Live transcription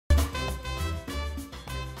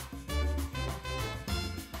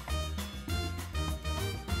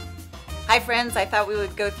Hi friends, I thought we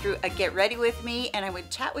would go through a get ready with me and I would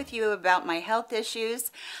chat with you about my health issues.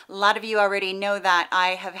 A lot of you already know that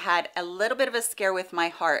I have had a little bit of a scare with my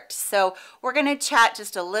heart. So we're gonna chat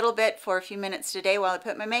just a little bit for a few minutes today while I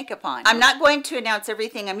put my makeup on. I'm not going to announce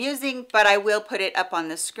everything I'm using, but I will put it up on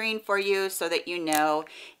the screen for you so that you know.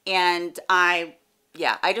 And I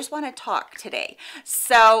just want to talk today.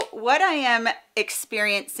 So what I am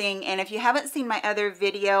experiencing, and if you haven't seen my other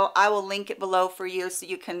video, I will link it below for you so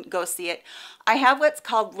you can go see it. I have what's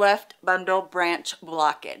called left bundle branch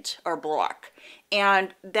blockage or block.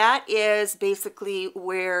 And that is basically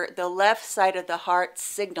where the left side of the heart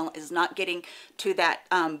signal is not getting to that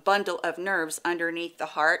bundle of nerves underneath the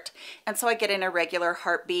heart. And so I get an irregular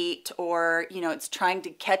heartbeat, or, you know, it's trying to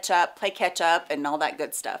catch up, play catch up and all that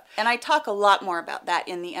good stuff. And I talk a lot more about that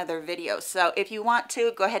in the other videos. So if you want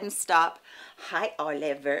to, go ahead and stop. Hi,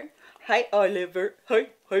 Oliver. Hi, Oliver. Hi.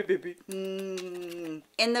 Hi, baby. In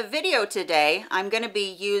the video today, I'm going to be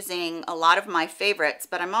using a lot of my favorites,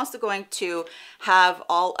 but I'm also going to have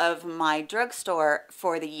all of my drugstore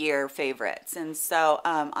for the year favorites. And so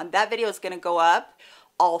that video is going to go up.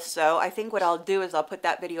 Also, I think what I'll do is I'll put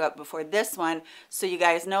that video up before this one so you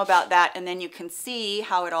guys know about that, and then you can see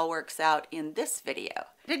how it all works out in this video.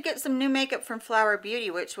 I did get some new makeup from Flower Beauty,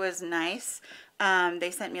 which was nice. They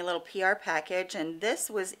sent me a little PR package, and this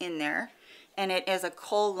was in there. And it is a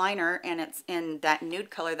kohl liner, and it's in that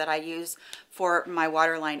nude color that I use for my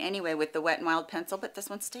waterline anyway with the Wet n Wild pencil, but this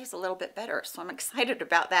one stays a little bit better, so I'm excited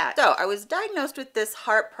about that. So I was diagnosed with this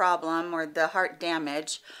heart problem, or the heart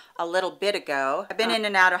damage, a little bit ago. I've been in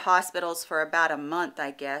and out of hospitals for about a month,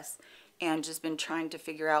 I guess, and just been trying to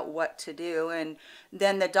figure out what to do. And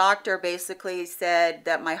then the doctor basically said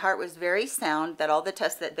that my heart was very sound, that all the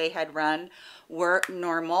tests that they had run were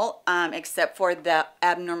normal, except for the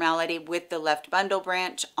abnormality with the left bundle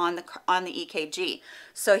branch on the EKG.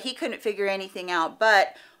 So he couldn't figure anything out.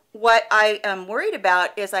 But what I am worried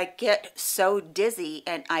about is I get so dizzy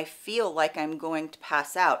and I feel like I'm going to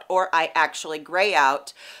pass out, or I actually gray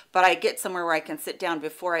out, but I get somewhere where I can sit down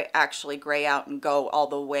before I actually gray out and go all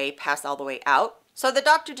the way, pass all the way out. So the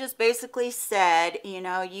doctor just basically said, you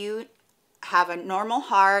know, you have a normal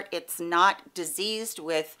heart. It's not diseased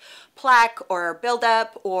with plaque or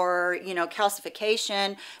buildup or, you know,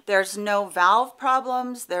 calcification. There's no valve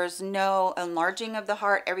problems. There's no enlarging of the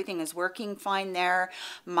heart. Everything is working fine there.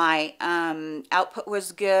 My output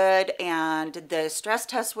was good, and the stress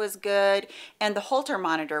test was good, and the Holter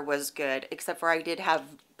monitor was good, except for I did have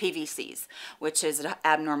PVCs, which is an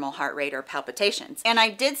abnormal heart rate or palpitations. And I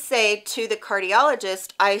did say to the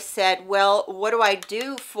cardiologist, I said, well, what do I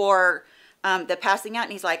do for the passing out?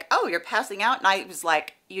 And he's like, oh, you're passing out? And I was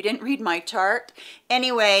like, you didn't read my chart.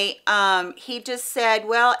 Anyway, he just said,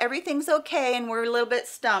 well, everything's okay and we're a little bit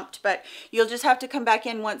stumped, but you'll just have to come back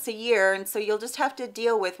in once a year, and so you'll just have to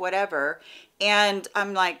deal with whatever. And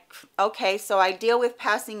I'm like, okay, so I deal with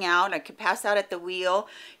passing out. I could pass out at the wheel,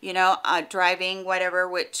 you know, driving, whatever,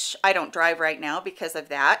 which I don't drive right now because of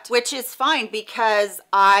that, which is fine because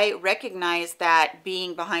I recognize that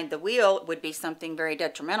being behind the wheel would be something very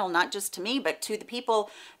detrimental, not just to me, but to the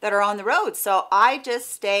people that are on the road. So I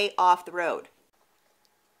just stay off the road.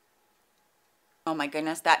 Oh my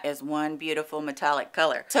goodness, that is one beautiful metallic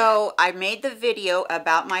color. So I made the video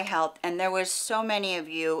about my health, and there was so many of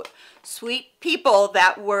you sweet people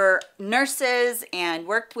that were nurses and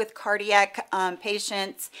worked with cardiac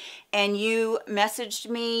patients, and you messaged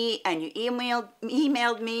me and you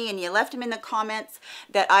emailed me and you left them in the comments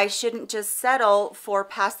that I shouldn't just settle for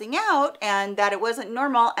passing out, and that it wasn't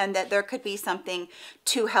normal, and that there could be something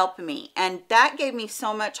to help me. And that gave me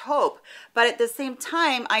so much hope. But at the same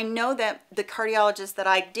time, I know that the cardiologist that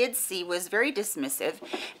I did see was very dismissive,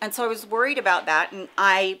 and so I was worried about that. And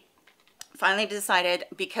I finally decided,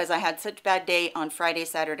 because I had such a bad day on Friday,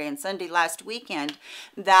 Saturday, and Sunday last weekend,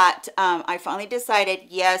 that I finally decided,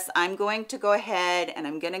 yes, I'm going to go ahead and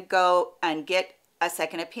I'm going to go and get a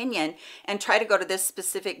second opinion and try to go to this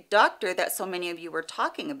specific doctor that so many of you were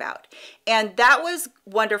talking about. And that was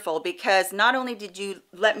wonderful, because not only did you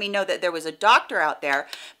let me know that there was a doctor out there,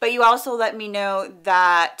 but you also let me know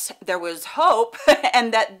that there was hope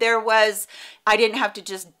and that I didn't have to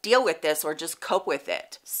just deal with this or just cope with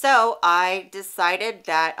it. So I decided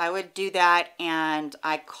that I would do that, and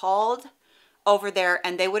I called over there,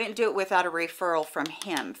 and they wouldn't do it without a referral from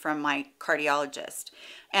him, from my cardiologist.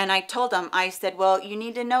 And I told him, I said, well, you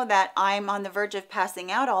need to know that I'm on the verge of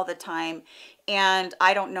passing out all the time, and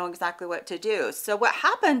I don't know exactly what to do. So what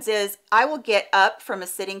happens is I will get up from a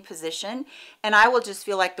sitting position and I will just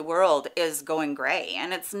feel like the world is going gray.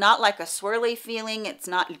 And it's not like a swirly feeling. It's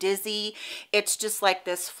not dizzy. It's just like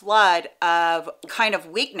this flood of kind of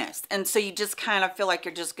weakness. And so you just kind of feel like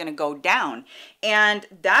you're just going to go down. And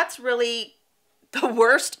that's really the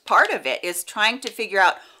worst part of it, is trying to figure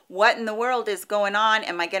out what in the world is going on.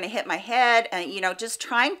 Am I going to hit my head? And, you know, just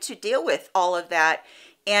trying to deal with all of that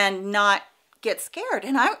and not get scared.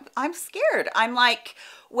 And I'm scared. I'm like,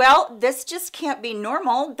 well, this just can't be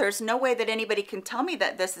normal. There's no way that anybody can tell me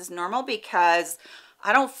that this is normal, because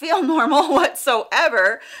I don't feel normal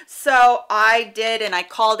whatsoever. So I did, and I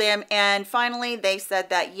called him, and finally they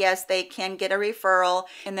said that yes, they can get a referral.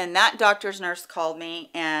 And then that doctor's nurse called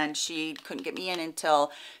me, and she couldn't get me in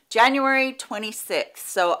until January 26th.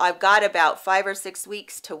 So I've got about 5 or 6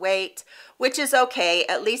 weeks to wait, which is okay.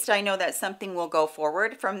 At least I know that something will go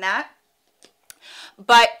forward from that.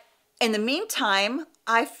 But in the meantime,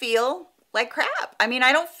 I feel like crap. I mean,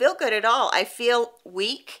 I don't feel good at all. I feel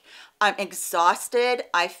weak. I'm exhausted.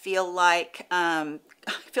 I feel like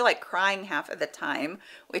crying half of the time,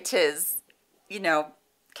 which is, you know,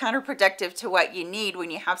 counterproductive to what you need when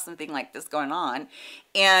you have something like this going on.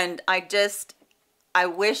 And I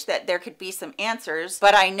wish that there could be some answers,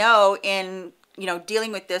 but I know in, you know,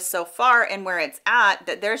 dealing with this so far and where it's at,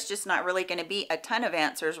 that there's just not really going to be a ton of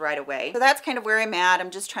answers right away. So that's kind of where I'm at. I'm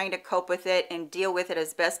just trying to cope with it and deal with it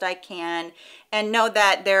as best I can, and know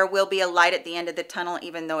that there will be a light at the end of the tunnel,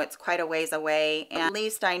 even though it's quite a ways away. And at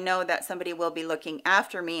least I know that somebody will be looking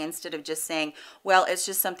after me, instead of just saying, well, it's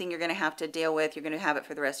just something you're going to have to deal with. You're going to have it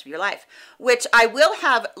for the rest of your life, which I will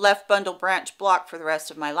have left bundle branch block for the rest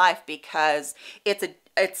of my life, because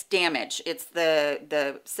it's damaged. It's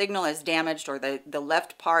the signal is damaged, or the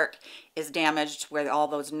left part is damaged, where all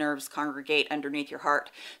those nerves congregate underneath your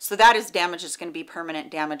heart. So that is damaged. It's going to be permanent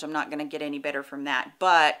damage. I'm not going to get any better from that.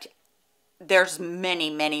 But there's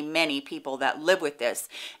many people that live with this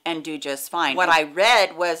and do just fine. What I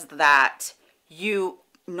read was that you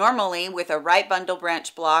normally, with a right bundle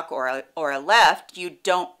branch block or a left, you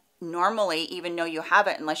don't normally even know you have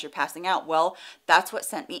it unless you're passing out. Well, that's what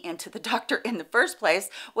sent me into the doctor in the first place,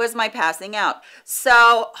 was my passing out.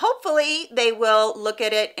 So hopefully they will look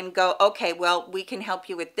at it and go, okay, well, we can help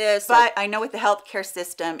you with this. But I know with the healthcare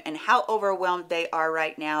system and how overwhelmed they are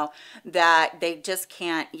right now, that they just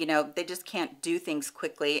can't, you know, they just can't do things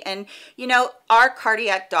quickly. And, you know, our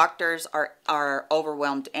cardiac doctors are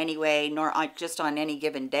overwhelmed anyway, nor just on any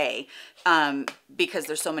given day, because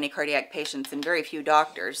there's so many cardiac patients and very few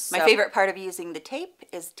doctors. My favorite part of using the tape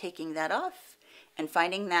is taking that off and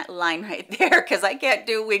finding that line right there, because I can't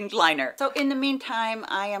do winged liner. So in the meantime,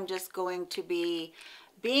 I am just going to be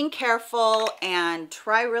being careful and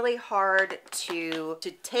try really hard to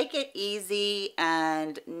take it easy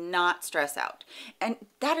and not stress out. And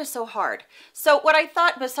that is so hard. So what I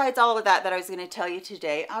thought, besides all of that I was going to tell you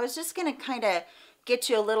today, I was just going to kind of get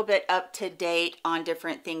you a little bit up to date on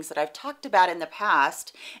different things that I've talked about in the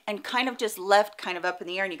past, and kind of just left kind of up in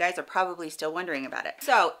the air, and you guys are probably still wondering about it.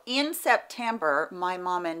 So in September, my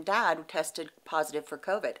mom and dad tested positive for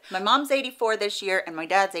COVID. My mom's 84 this year and my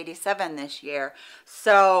dad's 87 this year.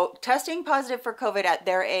 So testing positive for COVID at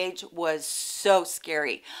their age was so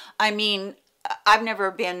scary. I mean, I've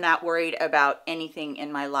never been that worried about anything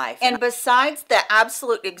in my life. And besides the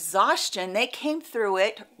absolute exhaustion, they came through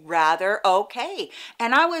it rather okay.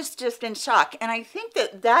 And I was just in shock. And I think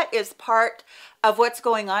that that is part of what's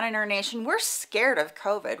going on in our nation. We're scared of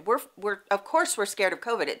COVID. Of course we're scared of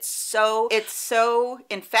COVID. It's so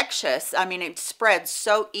infectious. I mean, it spreads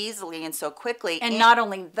so easily and so quickly. And not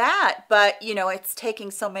only that, but you know, it's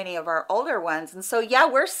taking so many of our older ones. And so yeah,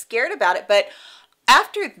 we're scared about it. But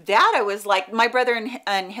after that, I was like, my brother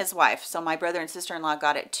and his wife, so my brother and sister-in-law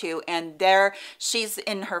got it too, and she's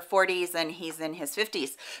in her 40s and he's in his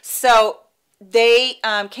 50s. So they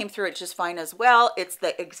came through it just fine as well. It's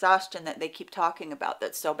the exhaustion that they keep talking about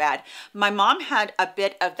that's so bad. My mom had a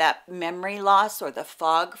bit of that memory loss or the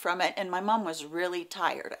fog from it, and my mom was really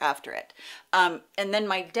tired after it. And then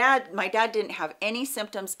my dad didn't have any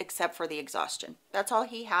symptoms except for the exhaustion. That's all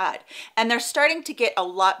he had. And they're starting to get a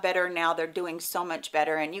lot better now. They're doing so much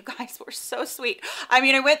better, and you guys were so sweet. I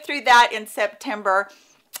mean, I went through that in September.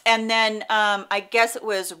 And then I guess it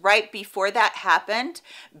was right before that happened,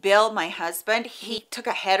 Bill, my husband, he took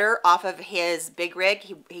a header off of his big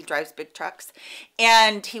rig. He drives big trucks,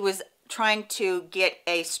 and he was trying to get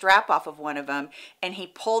a strap off of one of them, and he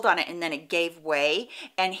pulled on it and then it gave way,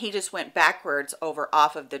 and he just went backwards over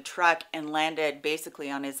off of the truck and landed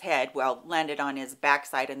basically on his head. Well, landed on his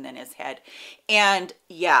backside and then his head. And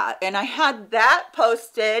yeah, and I had that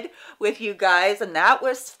posted with you guys, and that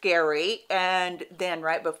was scary. And then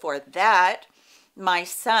right before that, my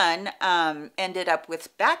son ended up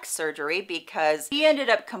with back surgery because he ended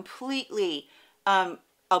up completely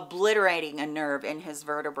obliterating a nerve in his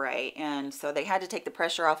vertebrae, and so they had to take the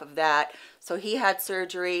pressure off of that. So he had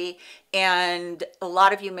surgery, and a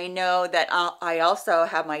lot of you may know that I also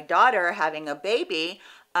have my daughter having a baby,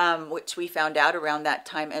 which we found out around that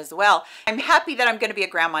time as well. I'm happy that I'm going to be a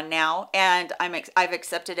grandma now, and I've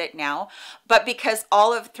accepted it now. But because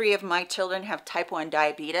all of 3 of my children have type 1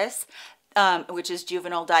 diabetes, which is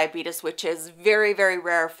juvenile diabetes, which is very, very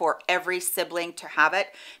rare for every sibling to have it.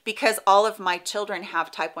 Because all of my children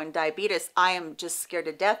have type 1 diabetes, I am just scared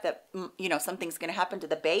to death that, you know, something's going to happen to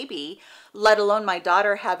the baby, let alone my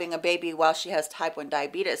daughter having a baby while she has type 1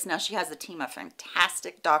 diabetes. Now, she has a team of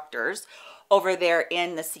fantastic doctors over there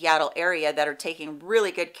in the Seattle area that are taking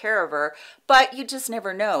really good care of her, but you just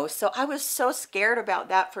never know. So I was so scared about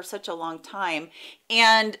that for such a long time.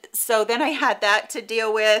 And so then I had that to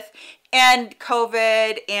deal with, and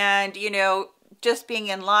COVID, and, you know, just being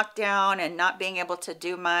in lockdown and not being able to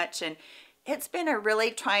do much. And it's been a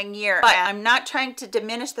really trying year. But I'm not trying to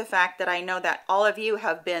diminish the fact that I know that all of you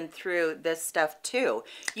have been through this stuff too.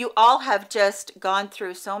 You all have just gone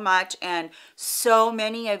through so much, and so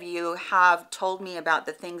many of you have told me about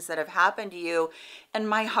the things that have happened to you, and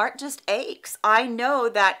my heart just aches. I know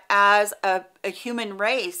that as a human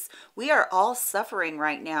race, we are all suffering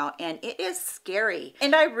right now, and it is scary.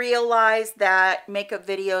 And I realize that makeup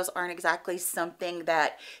videos aren't exactly something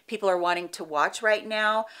that people are wanting to watch right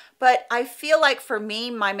now, but I feel like for me,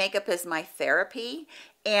 my makeup is my therapy.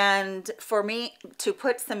 And for me to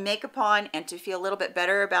put some makeup on and to feel a little bit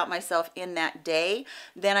better about myself in that day,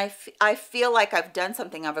 then I feel like I've done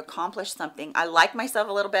something, I've accomplished something. I like myself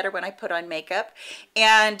a little better when I put on makeup.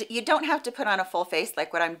 And you don't have to put on a full face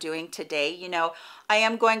like what I'm doing today. You know, I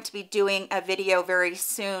am going to be doing a video very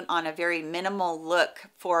soon on a very minimal look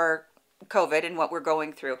for COVID and what we're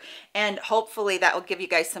going through, and hopefully that will give you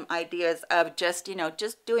guys some ideas of just, you know,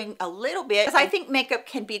 just doing a little bit, because I think makeup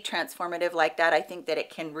can be transformative like that. I think that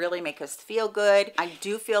it can really make us feel good. I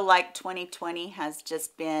do feel like 2020 has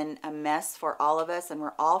just been a mess for all of us, and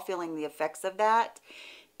we're all feeling the effects of that.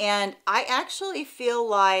 And I actually feel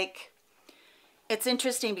like it's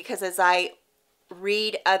interesting because as I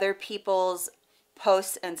read other people's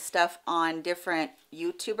posts and stuff on different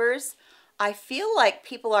YouTubers, I feel like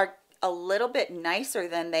people are a little bit nicer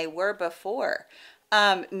than they were before.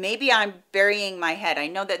 Maybe I'm burying my head. I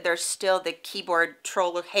know that there's still the keyboard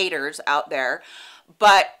troll haters out there,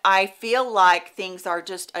 but I feel like things are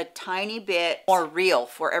just a tiny bit more real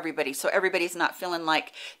for everybody. So everybody's not feeling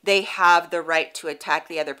like they have the right to attack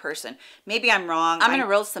the other person. Maybe I'm wrong. I'm gonna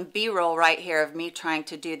roll some B-roll right here of me trying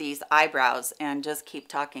to do these eyebrows and just keep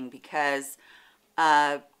talking, because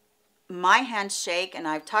my hands shake, and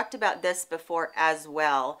I've talked about this before as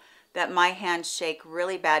well, that my hands shake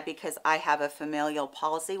really bad because I have a familial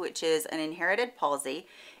palsy, which is an inherited palsy.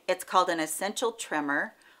 It's called an essential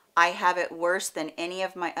tremor. I have it worse than any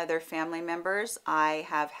of my other family members. I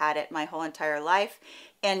have had it my whole entire life.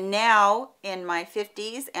 And now in my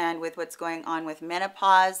 50s, and with what's going on with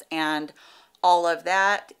menopause and all of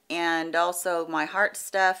that, and also my heart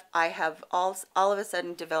stuff, I have all of a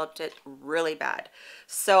sudden developed it really bad.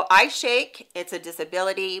 So I shake. It's a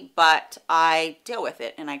disability, but I deal with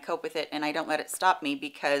it and I cope with it, and I don't let it stop me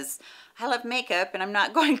because I love makeup and I'm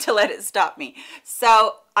not going to let it stop me.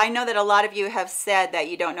 So I know that a lot of you have said that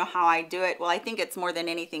you don't know how I do it. Well, I think it's more than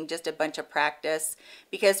anything just a bunch of practice,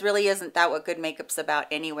 because really isn't that what good makeup's about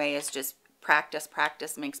anyway? Is just practice.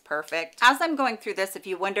 Practice makes perfect. As I'm going through this, if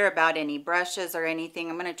you wonder about any brushes or anything,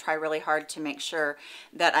 I'm going to try really hard to make sure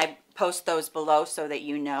that I post those below so that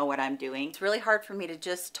you know what I'm doing. It's really hard for me to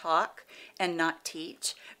just talk and not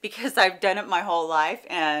teach, because I've done it my whole life,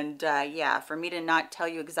 and yeah, for me to not tell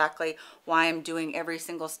you exactly why I'm doing every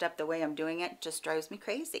single step the way I'm doing it just drives me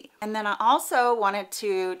crazy. And then I also wanted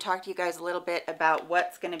to talk to you guys a little bit about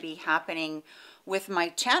what's going to be happening with my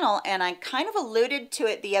channel, and I kind of alluded to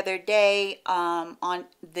it the other day on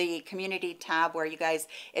the community tab, where you guys,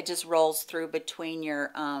 it just rolls through between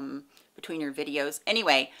your videos.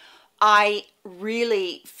 Anyway, I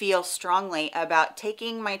really feel strongly about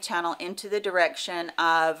taking my channel into the direction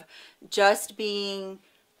of just being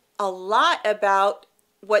a lot about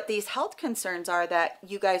what these health concerns are that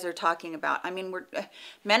you guys are talking about. I mean, we're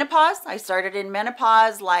menopause. I started in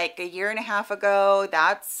menopause like a year and a half ago.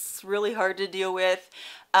 That's really hard to deal with.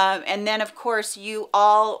 And then of course you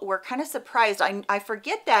all were kind of surprised. I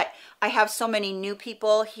forget that I have so many new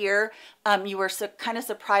people here. You were kind of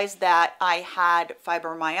surprised that I had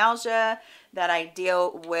fibromyalgia, that I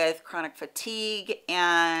deal with chronic fatigue,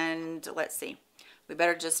 and let's see, we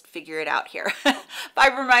better just figure it out here.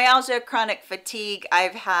 Fibromyalgia, chronic fatigue.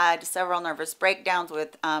 I've had several nervous breakdowns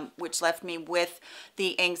with which left me with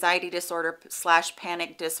the anxiety disorder /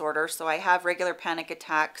 panic disorder. So I have regular panic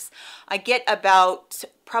attacks. I get about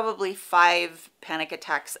probably 5 panic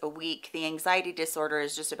attacks a week. The anxiety disorder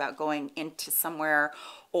is just about going into somewhere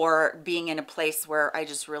or being in a place where I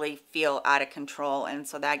just really feel out of control. And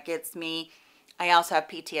so that gets me. I also have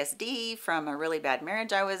PTSD from a really bad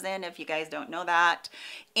marriage I was in, if you guys don't know that.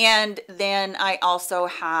 And then I also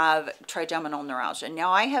have trigeminal neuralgia. Now,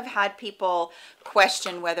 I have had people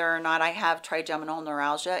question whether or not I have trigeminal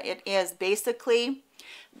neuralgia. It is basically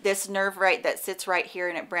this nerve that sits right here,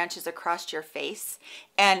 and it branches across your face,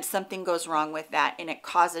 and something goes wrong with that, and it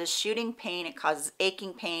causes shooting pain, it causes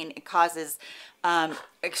aching pain, it causes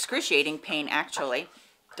excruciating pain, actually.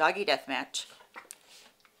 Doggy death match.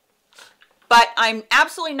 But I'm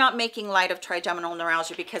absolutely not making light of trigeminal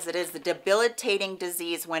neuralgia because it is the debilitating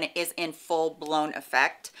disease when it is in full-blown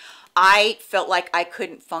effect. I felt like I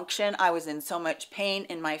couldn't function. I was in so much pain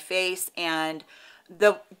in my face, and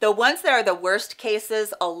the ones that are the worst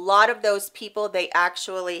cases, a lot of those people, they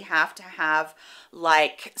actually have to have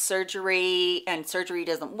like surgery, and surgery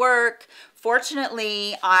doesn't work.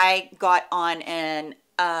 Fortunately, I got on an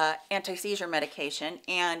anti-seizure medication,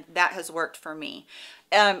 and that has worked for me.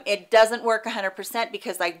 It doesn't work 100%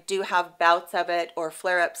 because I do have bouts of it or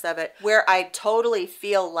flare-ups of it where I totally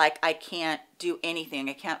feel like I can't do anything.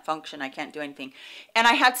 I can't function. I can't do anything. And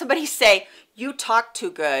I had somebody say, you talk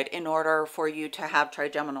too good in order for you to have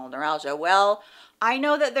trigeminal neuralgia. Well, I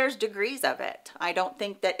know that there's degrees of it. I don't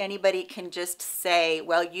think that anybody can just say,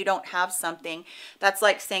 well, you don't have something. That's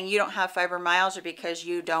like saying you don't have fibromyalgia because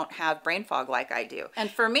you don't have brain fog like I do.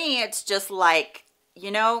 And for me, it's just like,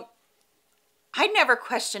 you know, I never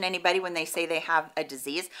question anybody when they say they have a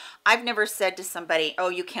disease. I've never said to somebody, oh,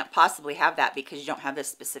 you can't possibly have that because you don't have this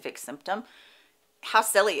specific symptom. How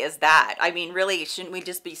silly is that? I mean, really, shouldn't we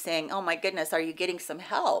just be saying, oh my goodness, are you getting some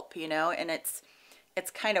help? You know, and it's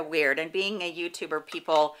kind of weird. And being a YouTuber,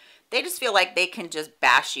 people, they just feel like they can just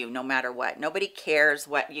bash you no matter what. Nobody cares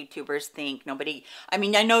what YouTubers think. Nobody, I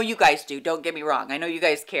mean, I know you guys do. Don't get me wrong. I know you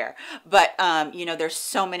guys care. But, you know, there's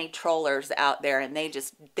so many trollers out there, and they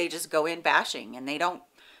just go in bashing, and they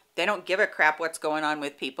don't give a crap what's going on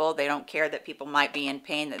with people. They don't care that people might be in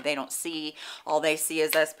pain that they don't see. All they see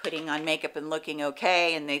is us putting on makeup and looking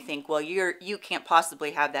okay, and they think, well, you can't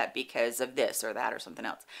possibly have that because of this or that or something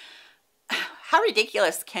else. How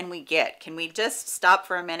ridiculous can we get? Can we just stop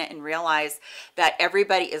for a minute and realize that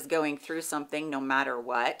everybody is going through something no matter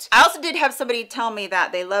what? I also did have somebody tell me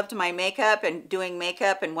that they loved my makeup and doing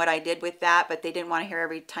makeup and what I did with that, but they didn't want to hear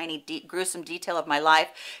every tiny gruesome detail of my life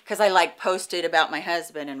because I like posted about my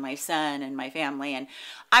husband and my son and my family. And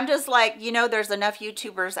I'm just like, you know, there's enough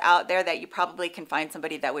YouTubers out there that you probably can find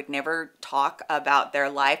somebody that would never talk about their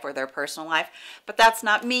life or their personal life. But that's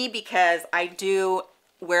not me, because I do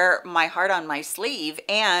wear my heart on my sleeve,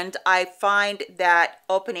 and I find that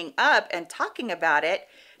opening up and talking about it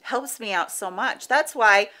helps me out so much. That's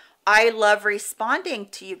why I love responding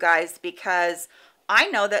to you guys, because I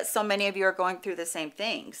know that so many of you are going through the same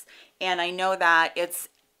things, and I know that it's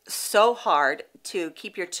so hard to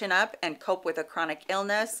keep your chin up and cope with a chronic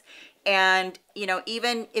illness. And, you know,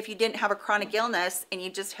 even if you didn't have a chronic illness and you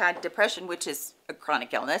just had depression, which is a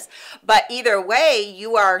chronic illness, but either way,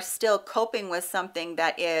 you are still coping with something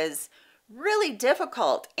that is really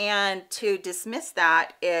difficult. And to dismiss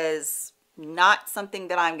that is not something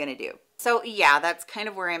that I'm going to do. So yeah, that's kind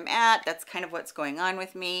of where I'm at. That's kind of what's going on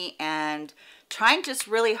with me, and trying just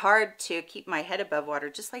really hard to keep my head above water,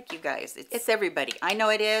 just like you guys. It's everybody. I know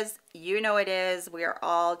it is. You know it is. We are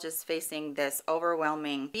all just facing this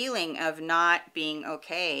overwhelming feeling of not being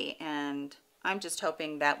okay, and I'm just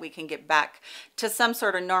hoping that we can get back to some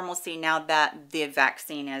sort of normalcy now that the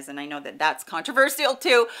vaccine is. And I know that that's controversial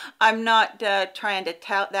too. I'm not trying to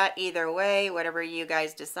tout that either way. Whatever you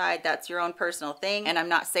guys decide, that's your own personal thing. And I'm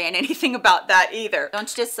not saying anything about that either.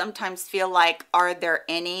 Don't you just sometimes feel like, are there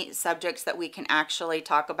any subjects that we can actually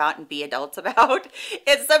talk about and be adults about?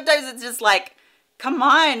 Sometimes it's just like, come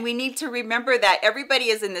on, we need to remember that everybody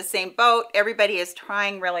is in the same boat. Everybody is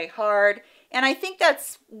trying really hard. And I think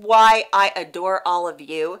that's why I adore all of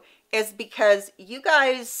you, is because you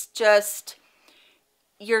guys just,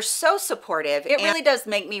 you're so supportive. It really does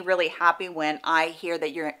make me really happy when I hear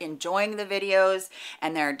that you're enjoying the videos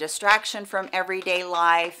and they're a distraction from everyday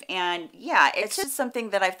life. And yeah, it's just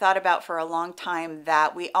something that I've thought about for a long time,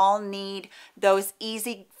 that we all need those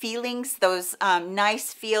easy feelings, those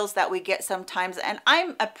nice feels that we get sometimes. And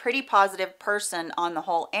I'm a pretty positive person on the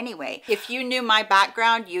whole anyway. If you knew my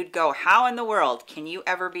background, you'd go, how in the world can you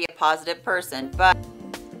ever be a positive person?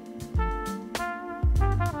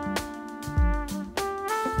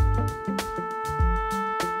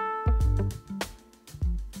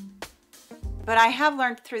 But I have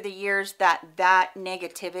learned through the years that that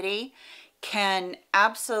negativity can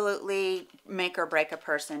absolutely make or break a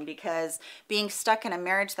person, because being stuck in a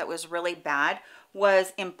marriage that was really bad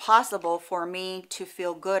was impossible for me to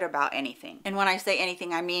feel good about anything. And when I say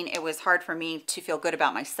anything, I mean it was hard for me to feel good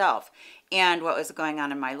about myself and what was going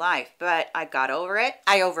on in my life. But I got over it,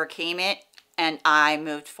 I overcame it, and I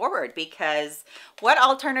moved forward, because what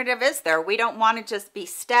alternative is there? We don't want to just be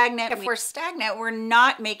stagnant. If we're stagnant, we're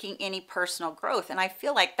not making any personal growth. And I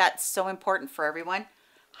feel like that's so important for everyone.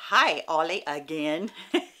 Hi, Ollie again.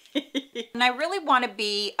 And I really want to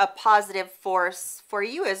be a positive force for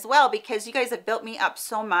you as well, because you guys have built me up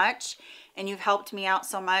so much and you've helped me out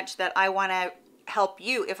so much that I want to help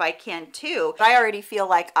you if I can too. But I already feel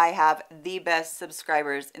like I have the best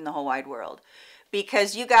subscribers in the whole wide world,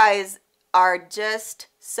 because you guys are just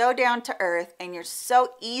so down to earth and you're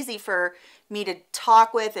so easy for me to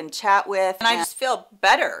talk with and chat with. And I just feel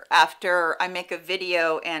better after I make a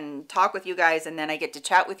video and talk with you guys, and then I get to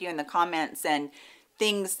chat with you in the comments, and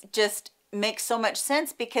things just make so much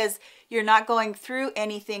sense because you're not going through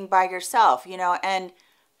anything by yourself, you know. And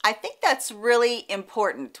I think that's really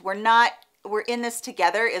important. We're in this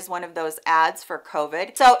together is one of those ads for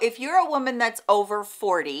COVID. So if you're a woman that's over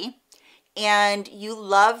 40 and you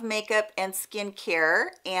love makeup and skincare,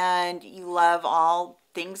 and you love all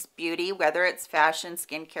things beauty, whether it's fashion,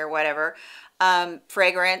 skincare, whatever,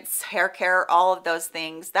 fragrance, hair care, all of those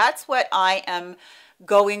things, that's what I am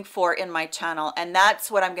going for in my channel, and that's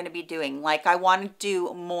what I'm going to be doing. Like, I want to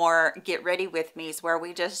do more get ready with me's where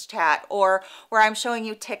we just chat, or where I'm showing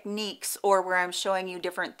you techniques, or where I'm showing you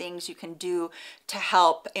different things you can do to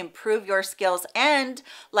help improve your skills. And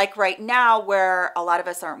like right now, where a lot of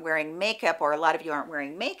us aren't wearing makeup, or a lot of you aren't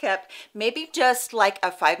wearing makeup, maybe just like a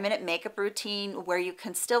 5-minute makeup routine where you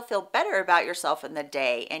can still feel better about yourself in the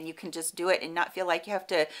day, and you can just do it and not feel like you have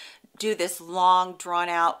to do this long drawn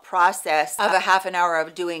out process of a half an hour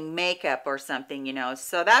of doing makeup or something, you know.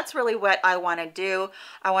 So that's really what I want to do.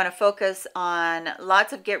 I want to focus on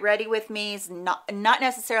lots of get ready with me's, not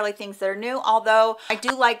necessarily things that are new, although I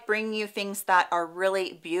do like bringing you things that are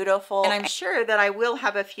really beautiful. And I'm sure that I will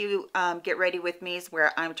have a few get ready with me's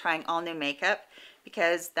where I'm trying all new makeup,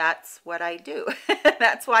 because that's what I do.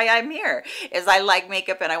 That's why I'm here, is I like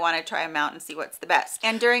makeup and I want to try them out and see what's the best.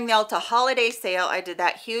 And during the Ulta holiday sale, I did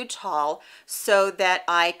that huge haul so that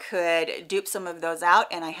I could dupe some of those out,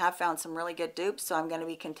 and I have found some really good dupes. So I'm going to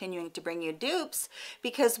be continuing to bring you dupes,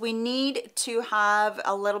 because we need to have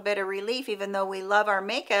a little bit of relief. Even though we love our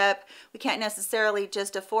makeup, we can't necessarily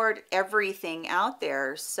just afford everything out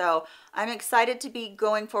there. So I'm excited to be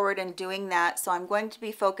going forward and doing that. So I'm going to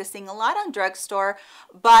be focusing a lot on drugstore,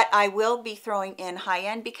 but I will be throwing in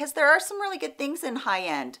high-end, because there are some really good things in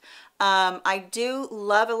high-end. I do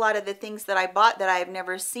love a lot of the things that I bought that I have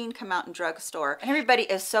never seen come out in drugstore. And everybody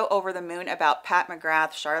is so over the moon about Pat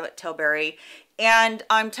McGrath, Charlotte Tilbury. And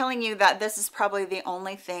I'm telling you that this is probably the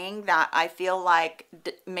only thing that I feel like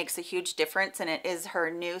makes a huge difference, and it is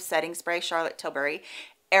her new setting spray, Charlotte Tilbury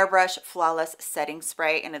Airbrush Flawless Setting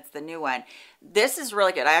Spray, and it's the new one. This is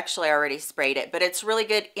really good. I actually already sprayed it, but it's really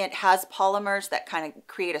good. It has polymers that kind of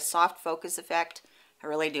create a soft focus effect. I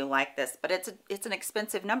really do like this, but it's an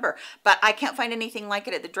expensive number. But I can't find anything like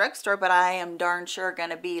it at the drugstore, but I am darn sure going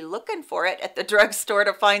to be looking for it at the drugstore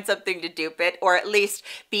to find something to dupe it, or at least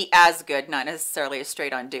be as good, not necessarily a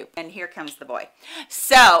straight-on dupe. And here comes the boy.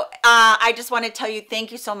 So I just want to tell you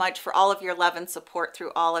thank you so much for all of your love and support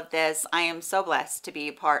through all of this. I am so blessed to be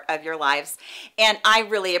a part of your lives, and I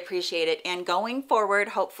really appreciate it. And going forward,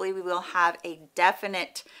 hopefully we will have a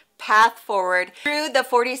definite path forward through the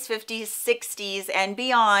 40s, 50s, 60s, and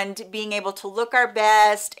beyond, being able to look our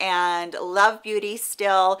best and love beauty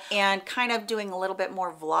still, and kind of doing a little bit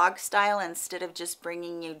more vlog style instead of just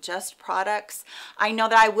bringing you just products. I know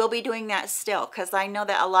that I will be doing that still, because I know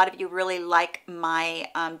that a lot of you really like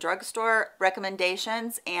my drugstore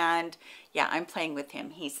recommendations, and yeah, I'm playing with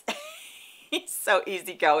him. He's He's so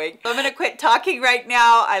easygoing. I'm gonna quit talking right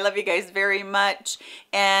now. I love you guys very much,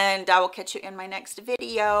 and I will catch you in my next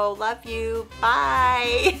video. Love you.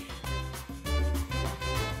 Bye.